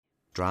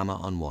Drama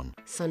on One.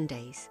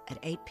 Sundays at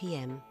 8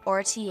 p.m.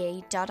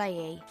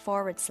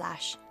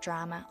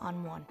 rte.ie/drama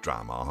on one.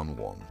 Drama on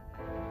One.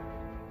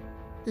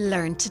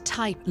 Learn to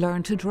type.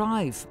 Learn to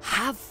drive.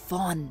 Have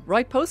fun.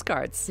 Write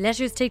postcards.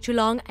 Letters take too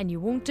long and you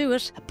won't do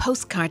it. A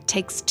postcard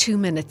takes 2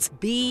 minutes.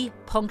 Be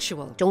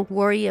punctual. Don't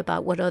worry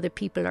about what other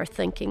people are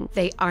thinking.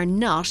 They are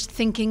not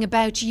thinking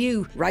about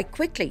you. Write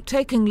quickly.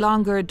 Taking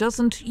longer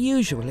doesn't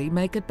usually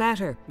make it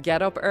better.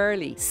 Get up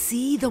early.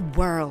 See the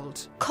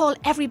world. Call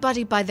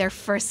everybody by their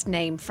first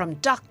name, from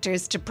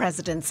doctors to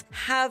presidents.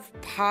 Have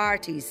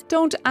parties.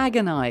 Don't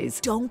agonise.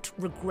 Don't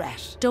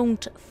regret.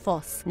 Don't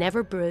fuss.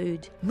 Never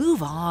brood.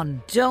 Move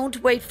on.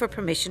 Don't wait for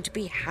permission to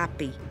be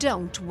happy.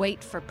 Don't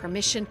wait for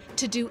permission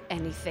to do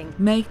anything.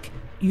 Make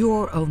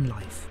your own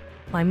life.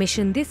 My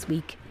mission this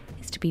week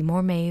is to be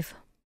more Maeve.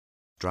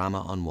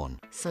 Drama on One.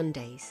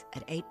 Sundays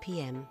at 8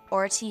 p.m.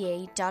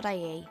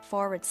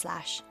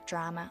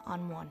 rte.ie/drama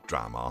on one.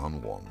 Drama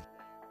on One.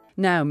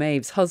 Now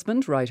Maeve's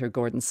husband, writer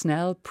Gordon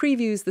Snell,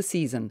 previews the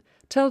season,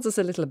 tells us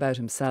a little about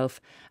himself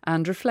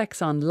and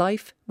reflects on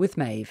life with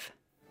Maeve.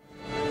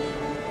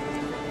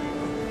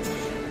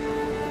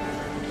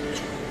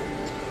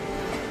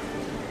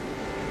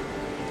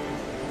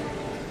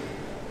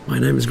 My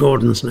name is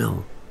Gordon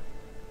Snell.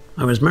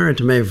 I was married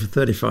to Maeve for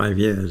 35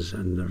 years,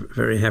 and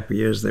very happy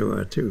years they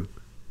were too.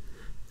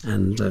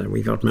 And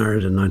we got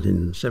married in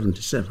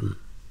 1977.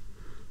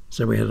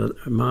 So we had a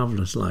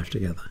marvellous life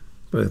together,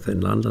 both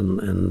in London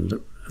and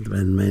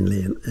then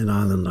mainly in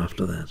Ireland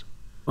after that.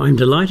 I'm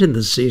delighted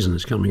this season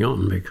is coming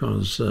on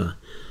because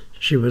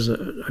she was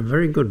a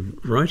very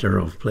good writer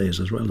of plays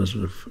as well as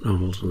of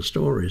novels and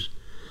stories.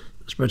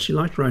 But she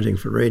liked writing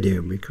for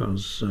radio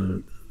because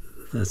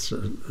that's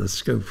the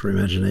scope for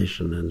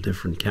imagination and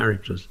different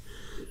characters.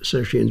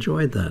 So she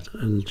enjoyed that,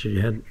 and she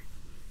had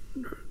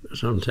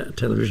some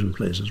television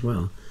plays as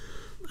well.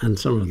 And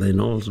some of the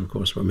novels, of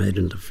course, were made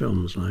into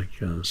films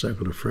like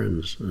Circle of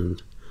Friends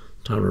and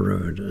Tower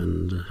Road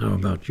and How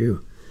About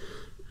You?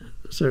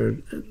 So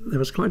there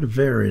was quite a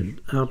varied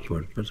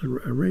output, but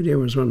radio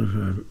was one of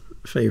her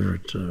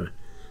favourite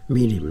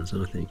mediums,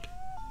 I think.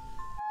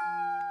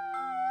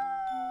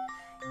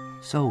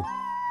 So,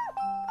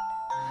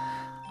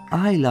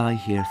 I lie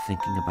here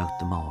thinking about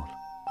them all.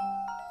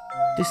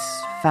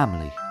 This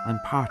family I'm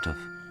part of.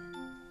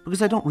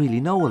 Because I don't really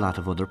know a lot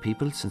of other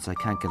people since I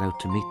can't get out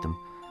to meet them,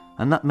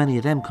 and not many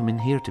of them come in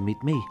here to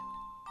meet me.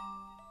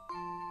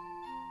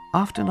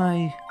 Often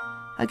I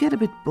get a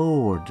bit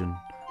bored and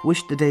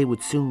wish the day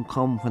would soon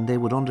come when they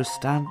would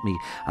understand me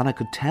and I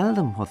could tell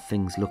them what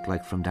things look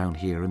like from down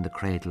here in the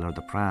cradle or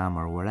the pram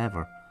or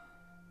wherever.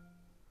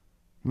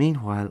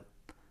 Meanwhile,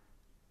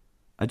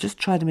 I just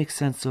try to make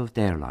sense of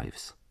their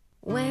lives.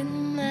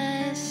 When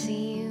I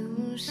see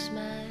you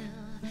smile.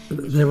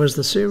 There was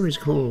the series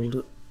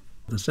called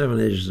The 7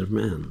 Ages of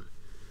Man,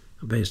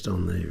 based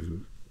on the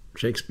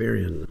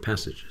Shakespearean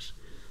passages.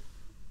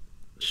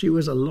 She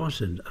was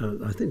allotted,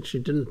 I think she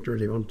didn't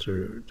really want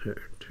to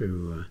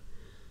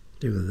do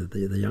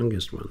the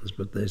youngest ones,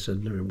 but they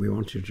said, no, we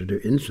want you to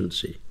do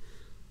infancy.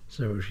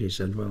 So she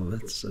said, well,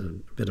 that's a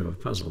bit of a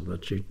puzzle,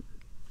 but she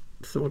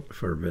thought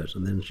for a bit,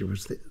 and then she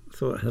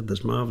had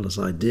this marvellous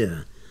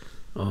idea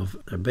of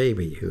a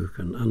baby who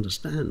can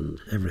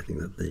understand everything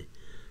that the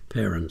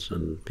parents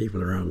and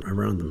people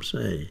around them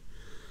say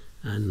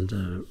and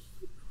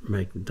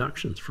make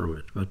deductions from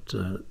it. But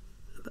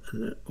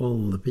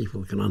all the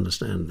people can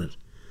understand that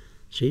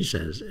she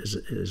says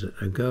is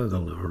a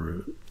gurgle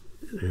or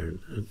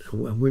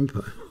a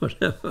whimper,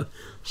 whatever.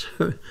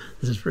 So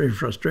this is very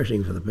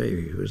frustrating for the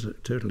baby, who is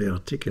totally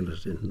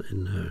articulate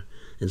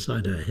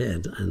inside her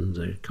head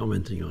and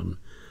commenting on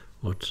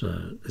what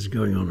is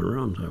going on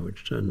around her,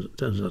 which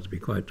turns out to be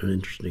quite an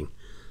interesting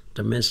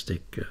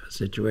domestic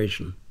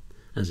situation,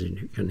 as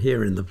you can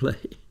hear in the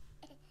play.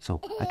 So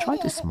I try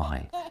to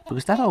smile,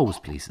 because that always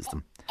pleases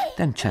them.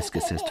 Then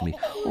Cheska says to me,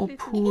 oh,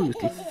 poor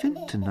little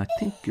Fintan, I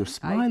think you're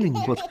smiling,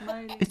 but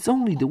it's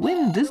only the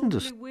wind, isn't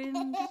it?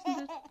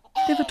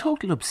 They've a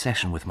total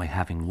obsession with my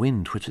having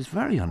wind, which is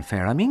very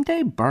unfair. I mean,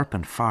 they burp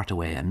and fart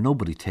away and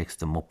nobody takes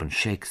them up and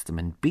shakes them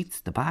and beats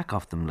the back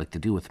off them like they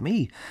do with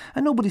me.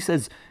 And nobody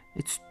says,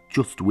 it's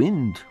just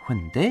wind,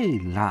 when they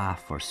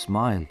laugh or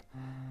smile.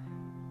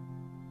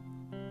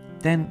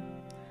 Then,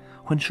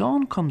 when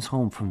Sean comes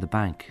home from the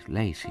bank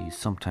late, he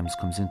sometimes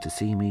comes in to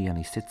see me and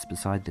he sits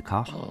beside the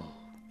cot. Oh,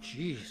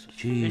 Jesus.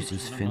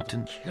 Jesus,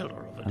 Fintan,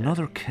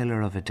 another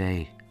killer of a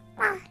day,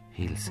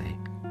 he'll say.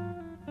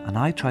 And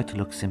I try to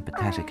look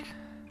sympathetic,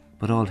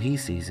 but all he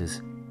sees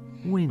is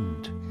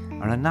wind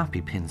or a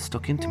nappy pin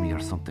stuck into me or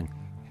something.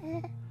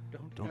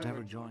 Don't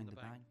ever join the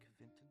bank,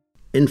 Fintan.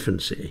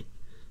 Infancy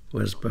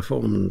was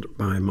performed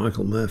by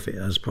Michael Murphy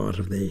as part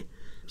of the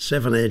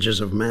 7 Ages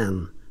of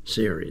Man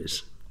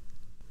series.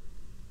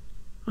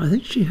 I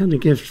think she had a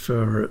gift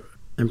for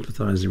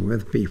empathizing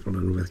with people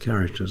and with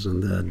characters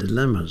and their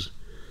dilemmas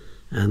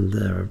and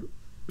their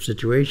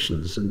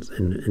situations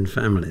in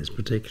families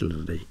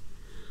particularly.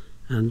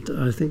 And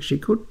I think she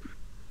could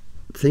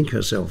think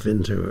herself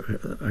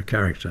into a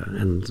character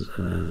and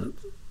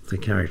the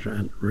character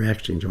and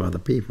reacting to other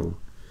people.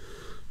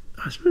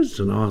 I suppose it's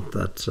an art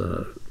that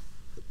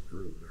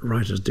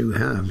writers do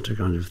have to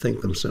kind of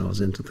think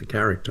themselves into the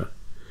character.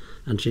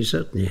 And she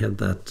certainly had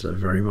that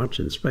very much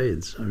in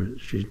spades. I mean,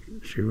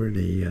 she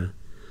really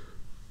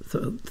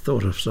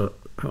thought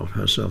of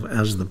herself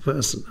as the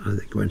person, I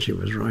think, when she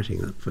was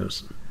writing that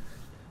person.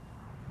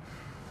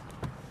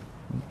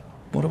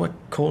 What do I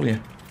call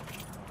you?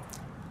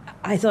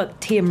 I thought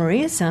Tia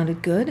Maria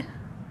sounded good.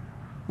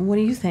 What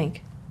do you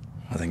think?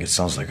 I think it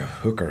sounds like a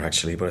hooker,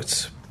 actually, but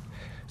it's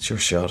your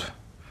shot.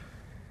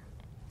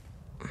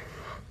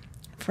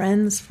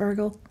 Friends,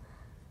 Fergal?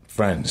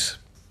 Friends.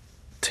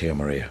 Tia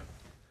Maria.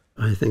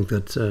 I think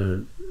that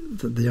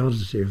the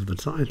oddity of the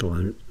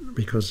title,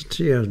 because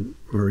Tia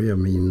Maria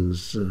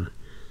means,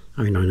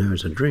 I know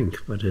it's a drink,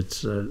 but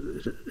it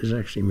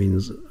actually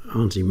means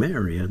Auntie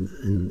Mary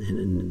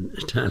in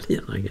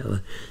Italian, I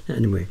gather.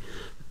 Anyway,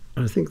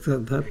 I think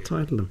that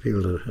title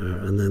appealed to her,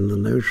 and then the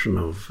notion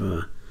of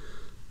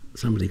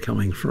somebody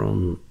coming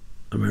from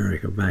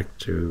America back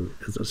to,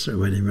 as so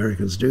many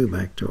Americans do,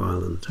 back to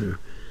Ireland to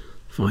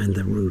find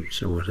their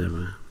roots or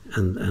whatever,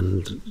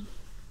 and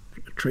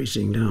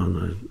tracing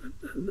down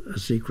a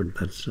secret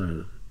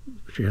that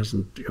she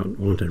hasn't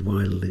wanted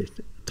widely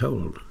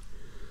told,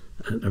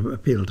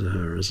 appealed to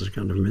her as a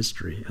kind of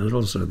mystery. And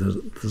also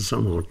the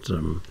somewhat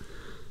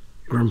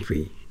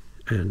grumpy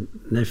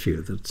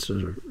nephew that's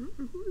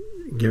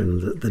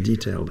given the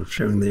detail of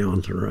showing the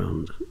aunt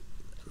around.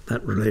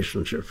 That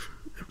relationship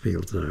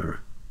appealed to her.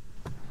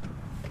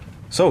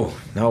 So,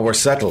 now we're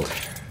settled.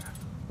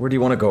 Where do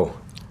you want to go?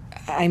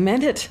 I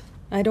meant it.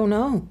 I don't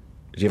know.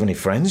 Do you have any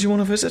friends you want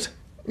to visit?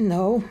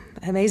 No,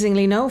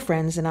 amazingly no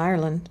friends in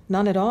Ireland.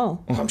 None at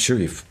all. Well, I'm sure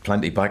you've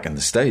plenty back in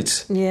the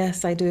States.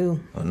 Yes, I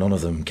do. Well, none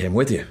of them came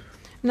with you.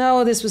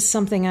 No, this was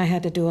something I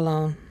had to do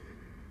alone.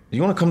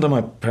 You want to come to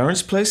my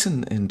parents' place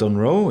in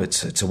Dunroe?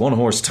 It's a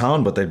one-horse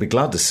town, but they'd be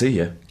glad to see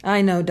you.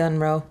 I know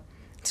Dunroe.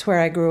 It's where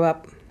I grew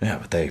up. Yeah,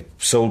 but they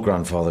sold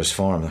grandfather's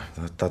farm.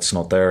 That's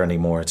not there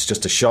anymore. It's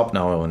just a shop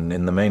now and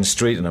in the main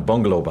street and a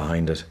bungalow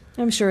behind it.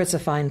 I'm sure it's a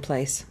fine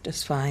place.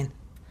 Just fine.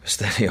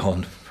 Steady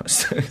on.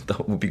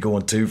 That would be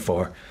going too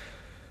far.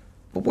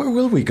 But where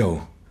will we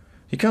go?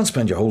 You can't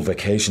spend your whole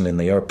vacation in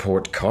the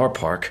airport car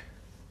park.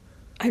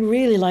 I'd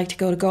really like to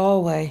go to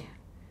Galway.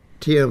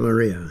 Tia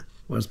Maria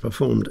was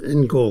performed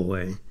in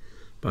Galway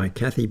by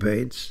Kathy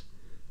Bates,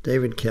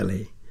 David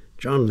Kelly,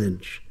 John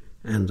Lynch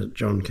and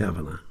John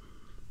Kavanagh.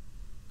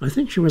 I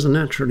think she was a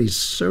naturally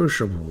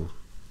sociable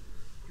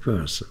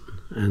person,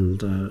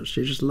 and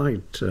she just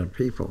liked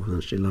people,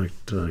 and she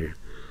liked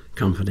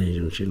company,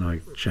 and she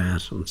liked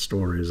chat and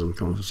stories and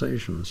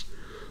conversations.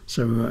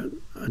 So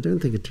I don't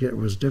think it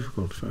was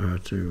difficult for her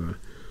to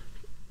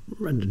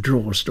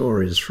draw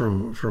stories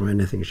from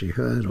anything she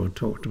heard or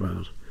talked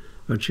about.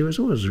 But she was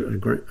always a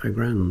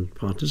grand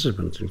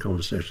participant in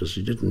conversations.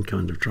 She didn't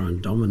kind of try and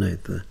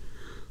dominate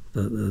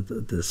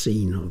the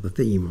scene or the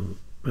theme,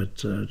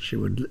 but she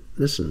would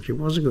listen. She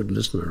was a good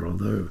listener,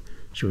 although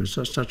she was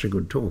such a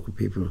good talker.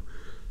 People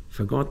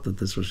forgot that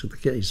this was the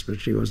case,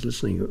 but she was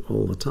listening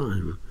all the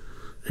time.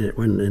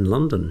 When in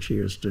London, she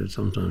used to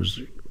sometimes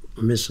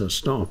miss her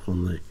stop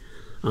on the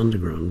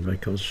Underground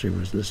because she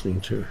was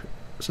listening to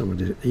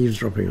somebody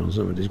eavesdropping on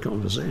somebody's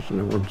conversation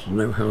and wanted to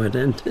know how it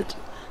ended.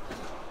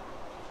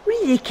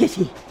 Really,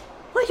 Kitty,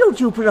 why don't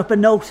you put up a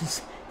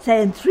notice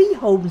saying 3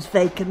 homes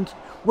vacant,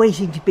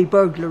 waiting to be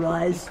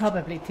burglarised? He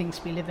probably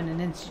thinks we live in an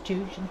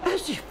institution.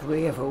 As if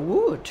we ever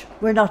would.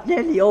 We're not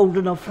nearly old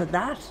enough for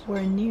that.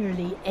 We're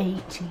nearly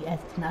 80,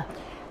 Ethna.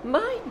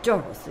 My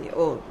Dorothy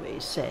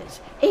always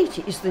says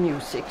 80 is the new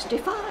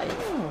 65.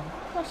 Oh,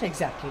 what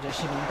exactly does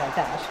she mean by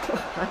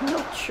that? I'm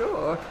not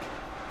sure.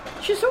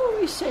 She's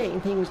always saying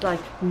things like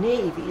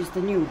navy is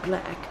the new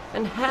black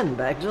and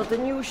handbags are the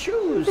new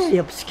shoes. Very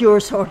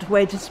obscure sort of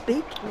way to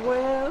speak.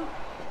 Well,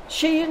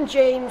 she and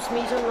James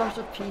meet a lot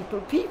of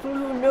people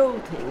who know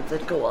things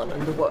that go on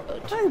in the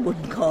world. I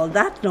wouldn't call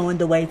that knowing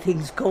the way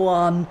things go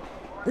on.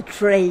 The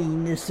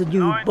train is the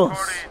new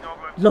bus.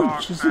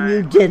 Lunch is the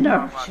new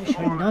dinner.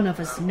 Sure, none of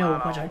us know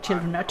what our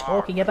children are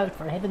talking about,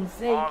 for heaven's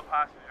sake.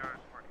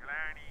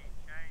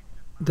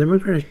 The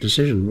democratic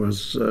decision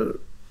was,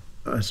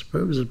 I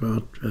suppose,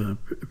 about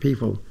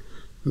people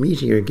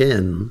meeting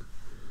again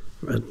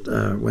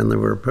when they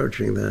were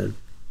approaching their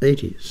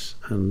 80s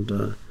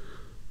and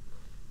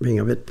being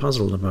a bit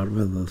puzzled about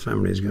whether the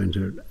family is going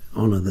to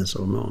honour this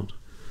or not.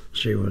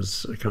 She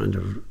was kind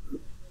of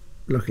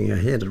looking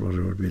ahead at what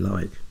it would be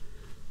like.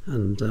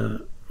 And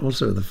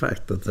also the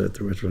fact that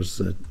it was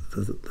the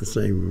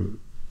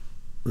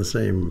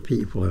same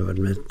people who had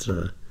met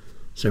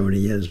so many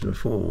years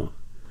before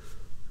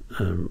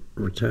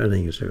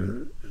returning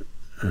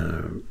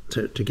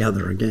to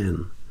gather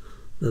again.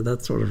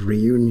 That sort of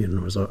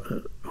reunion was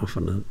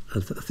often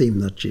a theme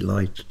that she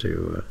liked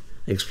to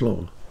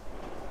explore.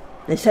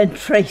 They sent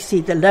Tracy,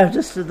 the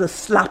loudest of the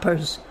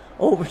slappers,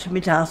 over to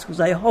me to ask was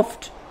I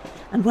huffed.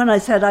 And when I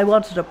said I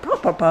wanted a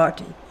proper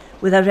party,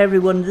 without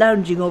everyone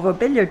lounging over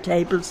billiard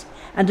tables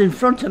and in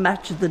front of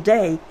Match of the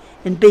Day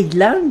in big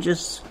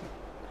lounges,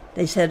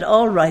 They said,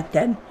 all right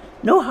then,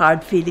 no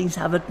hard feelings,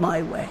 have it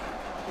my way.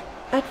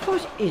 And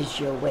what is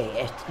your way,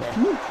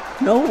 Etna?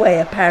 No way,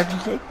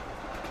 apparently.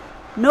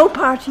 No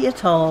party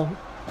at all.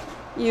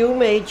 You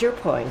made your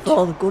point. For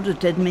all the good it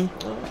did me.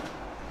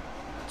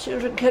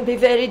 Children can be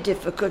very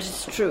difficult,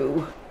 it's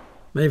true.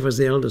 Maeve was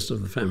the eldest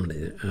of the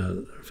family,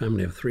 a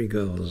family of 3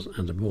 girls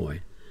and a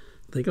boy.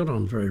 They got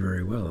on very,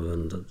 very well,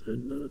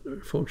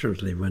 and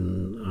fortunately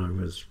when I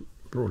was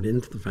brought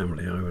into the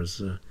family, I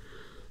was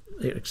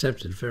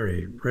accepted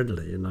very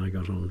readily, and I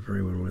got on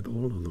very well with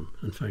all of them.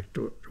 In fact,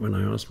 when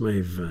I asked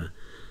Maeve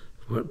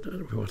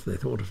what they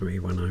thought of me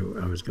when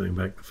I was going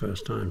back the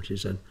first time, she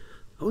said,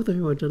 "Oh, they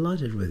were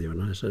delighted with you."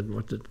 And I said,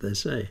 "What did they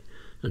say?"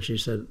 And she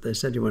said, "They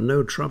said you were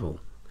no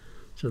trouble."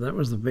 So that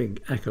was the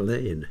big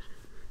accolade,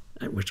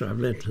 which I've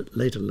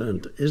later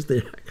learned is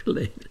the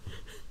accolade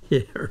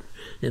here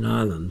in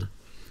Ireland.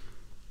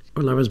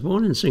 Well, I was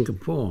born in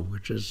Singapore,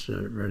 which is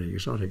very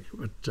exotic,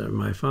 but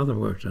my father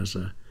worked as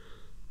a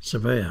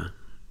surveyor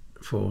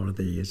for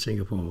the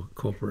Singapore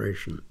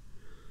Corporation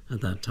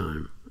at that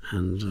time.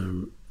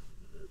 And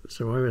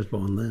so I was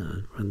born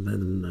there. And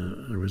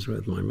then I was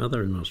with my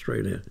mother in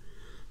Australia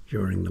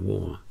during the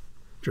war,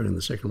 during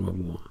the Second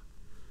World War.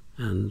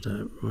 And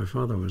my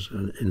father was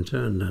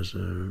interned as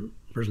a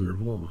prisoner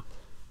of war,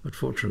 but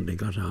fortunately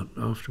got out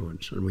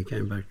afterwards, and we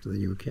came back to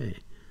the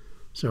UK.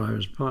 So I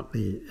was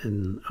partly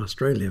in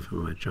Australia for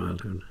my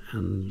childhood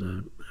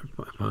and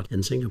part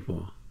in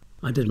Singapore.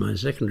 I did my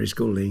secondary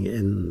schooling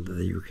in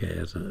the UK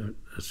at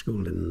a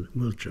school in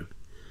Wiltshire.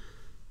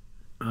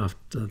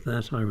 After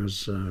that I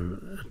was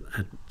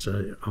at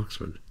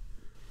Oxford.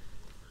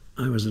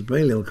 I was at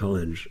Balliol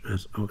College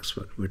at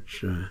Oxford,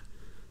 which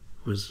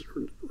was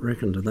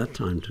reckoned at that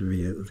time to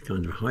be the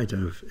kind of height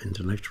of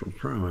intellectual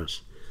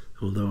prowess,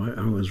 although I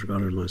always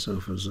regarded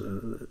myself as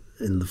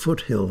in the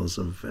foothills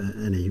of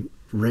any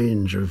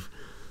range of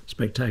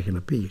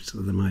spectacular peaks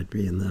that there might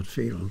be in that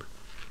field.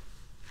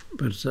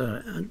 But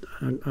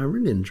I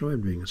really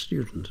enjoyed being a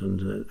student,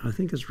 and I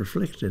think it's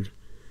reflected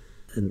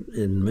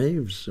in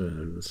Maeve's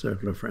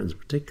circle of friends,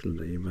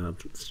 particularly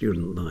about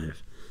student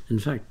life. In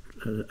fact,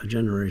 a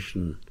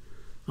generation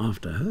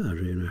after her,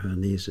 her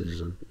nieces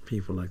and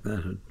people like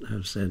that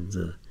have said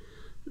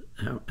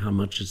how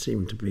much it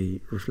seemed to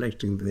be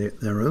reflecting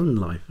their own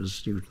life as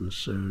students.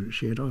 So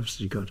she had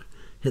obviously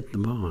hit the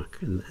mark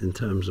in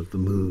terms of the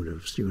mood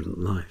of student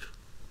life.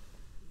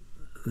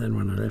 Then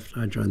when I left,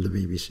 I joined the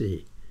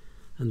BBC,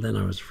 and then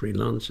I was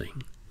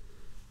freelancing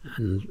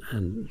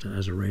and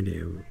as a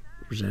radio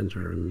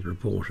presenter and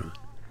reporter.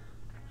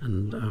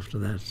 And after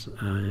that,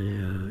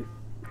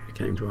 I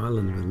came to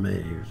Ireland with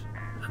Maeve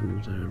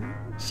and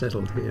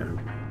settled here.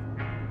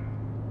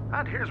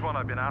 And here's one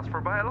I've been asked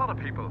for by a lot of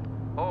people.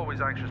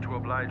 Always anxious to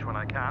oblige when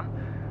I can.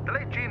 The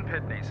late Gene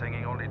Pitney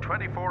singing only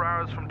 24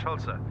 hours from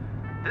Tulsa.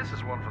 This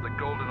is one for the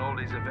golden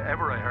oldies if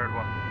ever I heard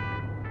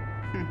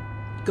one.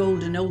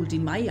 Golden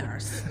oldie my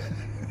arse.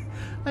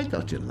 I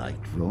thought you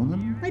liked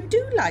Ronan. I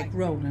do like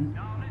Ronan.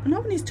 But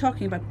not when he's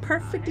talking about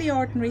perfectly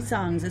ordinary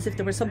songs as if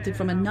they were something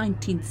from a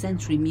 19th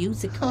century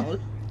music hall.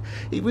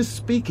 He was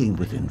speaking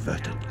with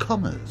inverted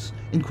commas,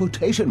 in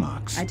quotation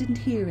marks. I didn't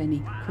hear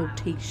any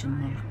quotation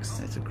marks.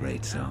 It's a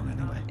great song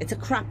anyway. It's a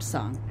crap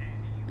song.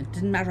 It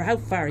didn't matter how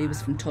far he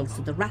was from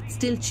Tulsa, the rat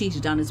still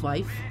cheated on his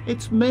wife.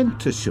 It's meant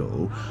to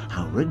show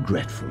how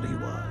regretful he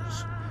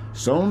was.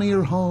 So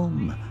near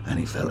home, and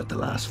he fell at the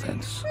last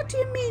fence. What do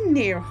you mean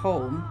near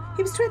home?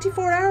 He was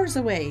 24 hours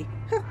away.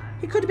 Huh,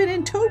 he could have been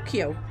in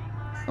Tokyo.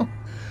 Oh,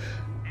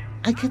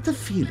 I get the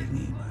feeling,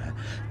 Emer,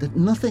 that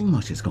nothing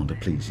much is going to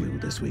please you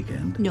this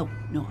weekend. No,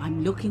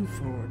 I'm looking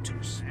forward to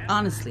it.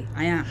 Honestly,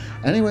 I am.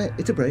 Anyway,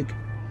 it's a break.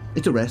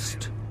 It's a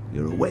rest.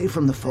 You're away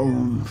from the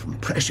phone, from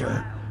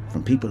pressure,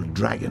 from people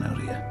dragging out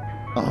of you.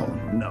 Oh,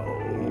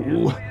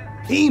 no.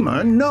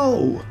 Emer,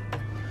 no!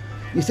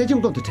 You said you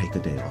were going to take the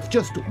day off.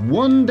 Just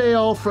one day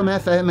off from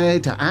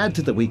FMA to add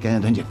to the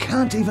weekend, and you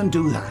can't even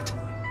do that.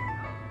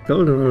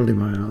 Golden Oldie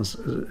My Arse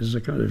is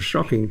a kind of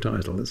shocking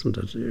title, isn't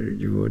it?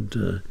 You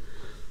would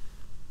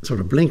sort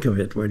of blink of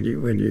it when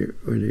you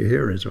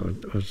hear it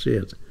or see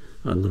it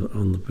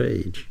on the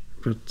page.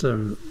 But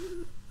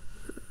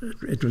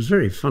it was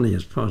very funny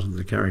as part of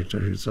the character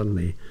who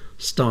suddenly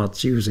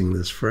starts using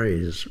this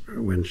phrase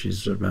when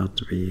she's about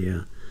to be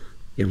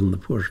given the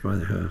push by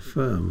her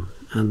firm.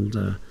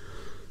 And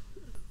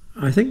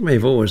I think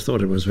Maeve always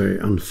thought it was very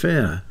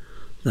unfair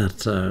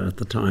that at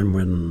the time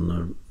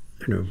when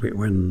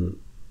when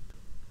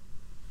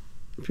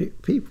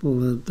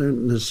people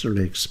don't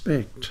necessarily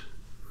expect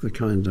the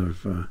kind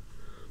of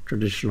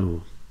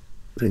traditional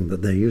thing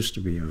that there used to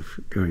be of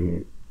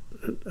going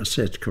a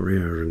set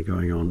career and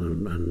going on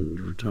and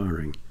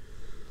retiring,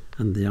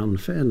 and the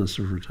unfairness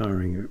of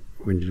retiring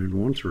when you don't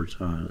want to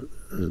retire.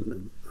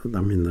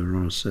 I mean, there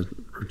are set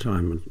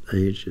retirement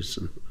ages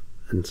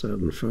in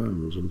certain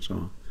firms and so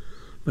on,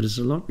 but it's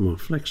a lot more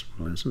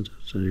flexible, isn't it?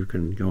 So you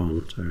can go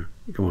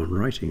on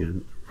writing,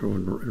 and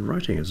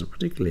writing is a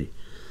particularly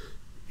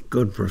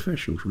good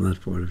profession from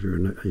that point of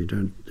view. You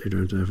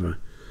don't ever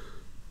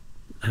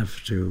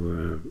have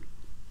to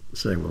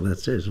say, well,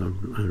 that's it,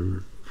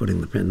 I'm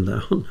putting the pen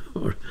down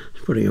or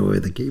putting away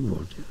the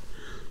keyboard.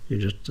 You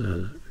just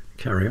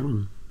carry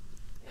on.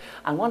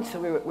 And once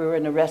we were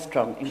in a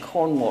restaurant in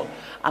Cornwall,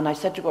 and I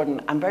said to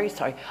Gordon, I'm very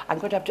sorry, I'm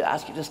going to have to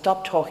ask you to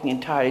stop talking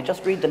entirely,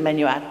 just read the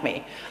menu at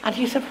me. And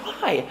he said,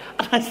 why?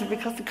 And I said,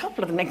 because the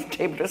couple at the next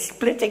table are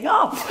splitting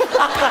up.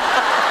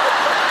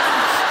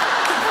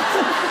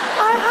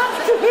 I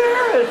have to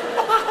hear it.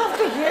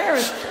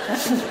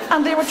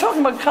 And they were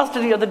talking about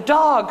custody of the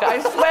dog, I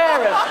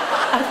swear it.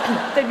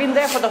 And they'd been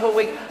there for the whole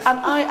week, and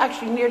I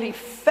actually nearly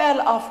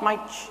fell off my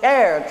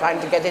chair trying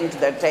to get into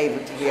their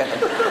table to hear them.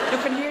 You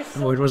can hear.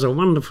 It was a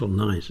wonderful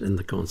night in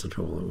the concert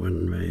hall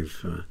when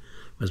Maeve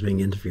was being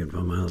interviewed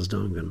by Miles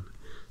Dongan.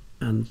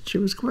 And she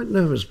was quite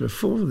nervous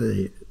before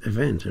the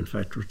event, in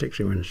fact,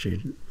 particularly when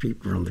she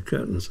peeped around the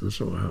curtains and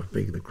saw how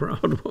big the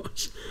crowd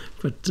was.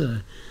 But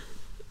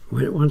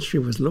once she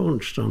was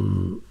launched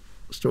on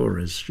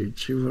stories,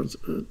 she was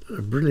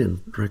a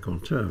brilliant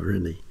raconteur,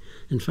 really.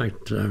 In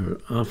fact,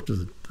 after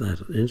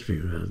that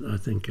interview, I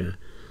think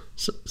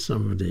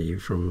somebody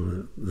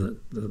from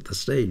the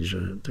stage,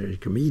 a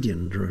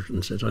comedian, wrote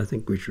and said, I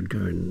think we should go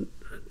and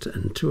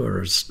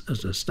tour as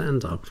a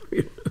stand-up,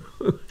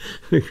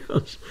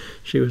 because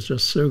she was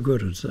just so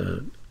good at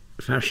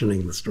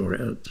fashioning the story,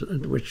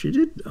 which she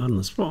did on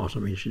the spot. I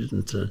mean, she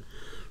didn't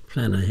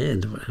plan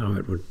ahead how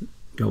it would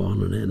go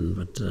on and end,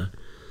 but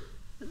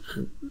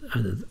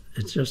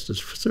it's just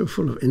so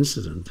full of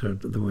incident,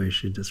 the way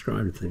she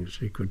described things.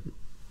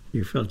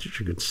 You felt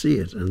she could see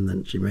it, and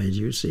then she made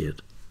you see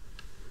it.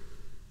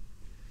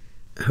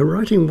 Her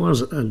writing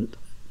was a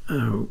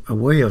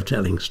way of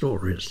telling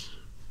stories,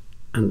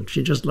 and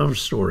she just loved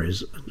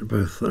stories,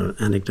 both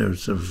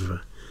anecdotes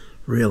of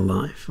real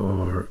life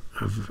or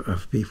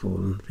of people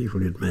and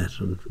people you'd met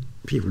and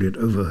people you'd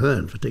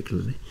overheard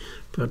particularly.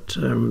 But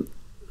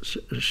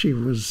she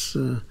was...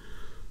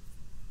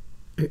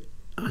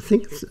 I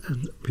think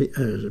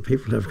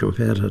people have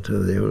compared her to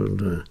the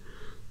old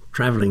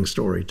travelling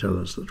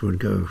storytellers that would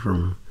go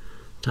from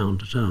town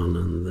to town,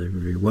 and they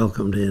would be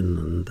welcomed in,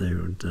 and they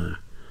would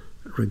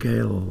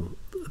regale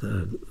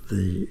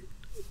the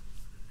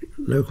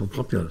local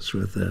populace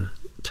with their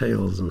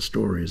tales and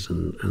stories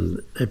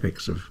and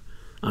epics of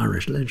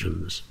Irish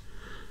legends.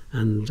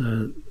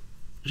 And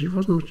she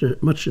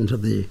wasn't much into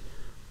the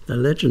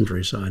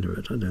legendary side of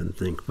it, I don't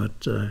think,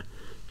 but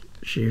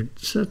she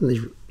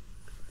certainly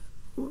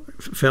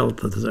felt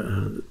that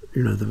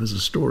there was a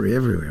story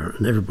everywhere,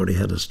 and everybody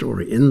had a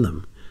story in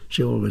them.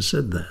 She always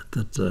said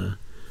that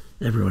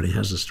everybody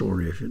has a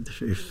story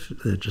if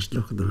they just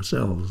look at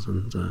themselves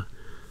and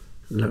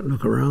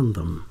look around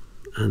them,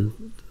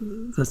 and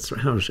that's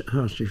how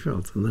she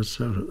felt, and that's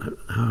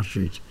how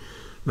she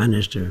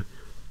managed to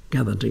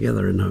gather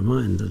together in her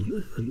mind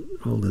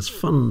all this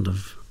fund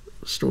of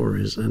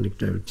stories,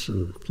 anecdotes,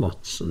 and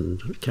plots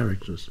and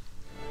characters.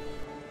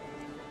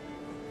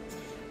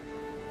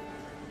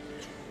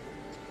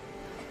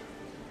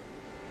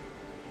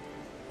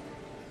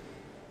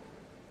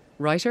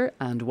 Writer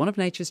and one of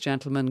nature's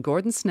gentlemen,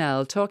 Gordon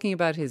Snell, talking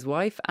about his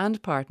wife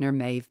and partner,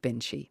 Maeve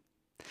Binchy.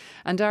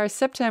 And our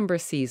September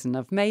season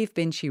of Maeve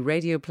Binchy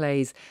radio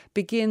plays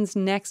begins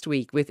next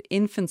week with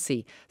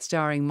Infancy,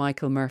 starring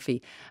Michael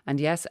Murphy. And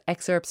yes,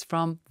 excerpts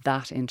from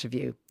that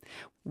interview.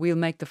 We'll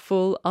make the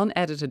full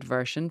unedited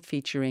version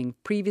featuring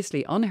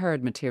previously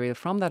unheard material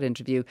from that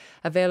interview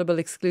available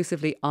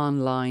exclusively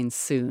online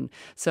soon.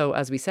 So,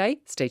 as we say,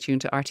 stay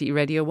tuned to RTE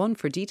Radio 1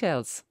 for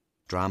details.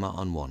 Drama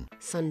on One.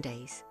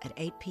 Sundays at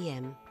 8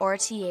 p.m.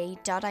 rte.ie/drama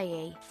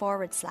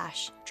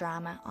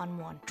on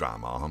one.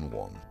 Drama on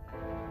One.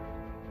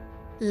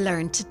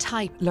 Learn to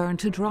type. Learn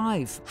to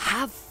drive.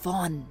 Have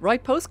fun.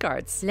 Write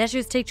postcards.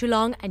 Letters take too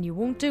long and you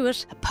won't do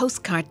it. A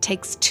postcard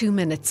takes 2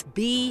 minutes.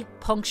 Be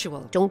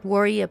punctual. Don't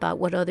worry about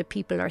what other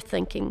people are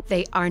thinking.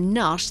 They are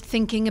not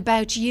thinking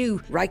about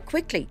you. Write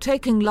quickly.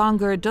 Taking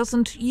longer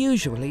doesn't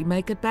usually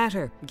make it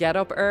better. Get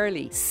up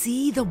early.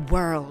 See the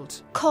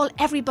world. Call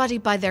everybody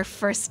by their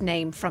first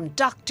name, from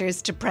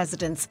doctors to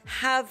presidents.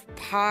 Have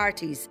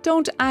parties.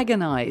 Don't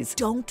agonise.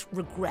 Don't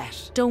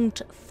regret.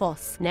 Don't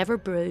fuss. Never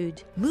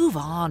brood. Move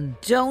on.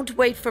 Don't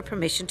wait for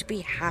permission to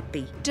be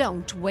happy.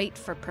 Don't wait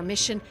for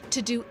permission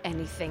to do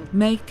anything.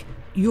 Make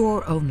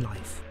your own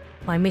life.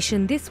 My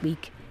mission this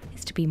week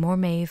is to be more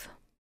Maeve.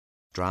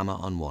 Drama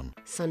on One.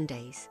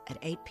 Sundays at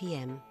 8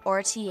 p.m.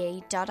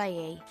 rte.ie/drama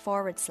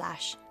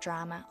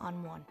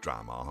on one.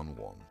 Drama on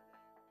One.